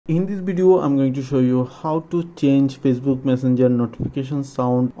In this video I'm going to show you how to change Facebook Messenger notification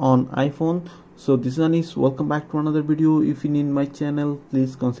sound on iPhone. So this one is welcome back to another video. If you're in my channel,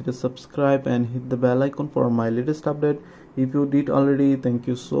 please consider subscribe and hit the bell icon for my latest update. If you did already, thank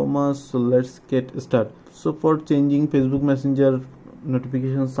you so much. So let's get started. So for changing Facebook Messenger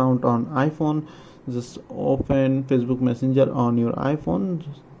notification sound on iPhone, just open Facebook Messenger on your iPhone,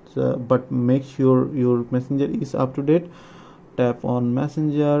 but make sure your messenger is up to date. Tap on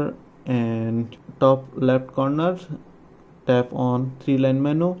messenger and top left corner tap on three-line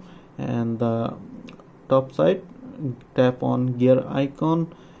menu, and the top side tap on gear icon,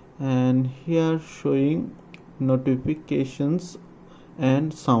 and here showing notifications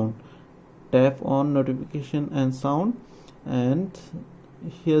and sound. Tap on notification and sound, and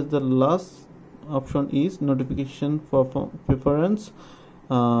here's the last option is notification for preference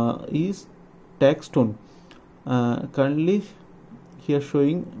is text tone. Currently here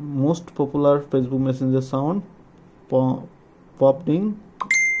showing most popular Facebook Messenger sound, popped in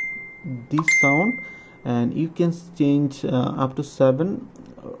this sound, and you can change up to 7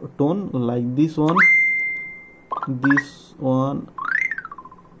 tone, like this one,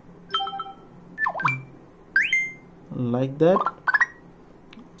 like that.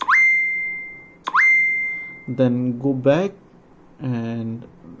 Then go back, and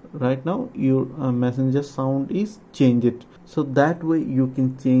right now your messenger sound is changed. So that way you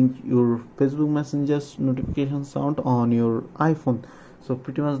can change your Facebook Messenger's notification sound on your iPhone. So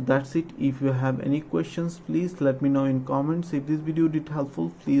pretty much that's it. If you have any questions, please let me know in comments. If this video did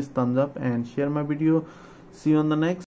helpful, please thumbs up and share my video. See you on the next.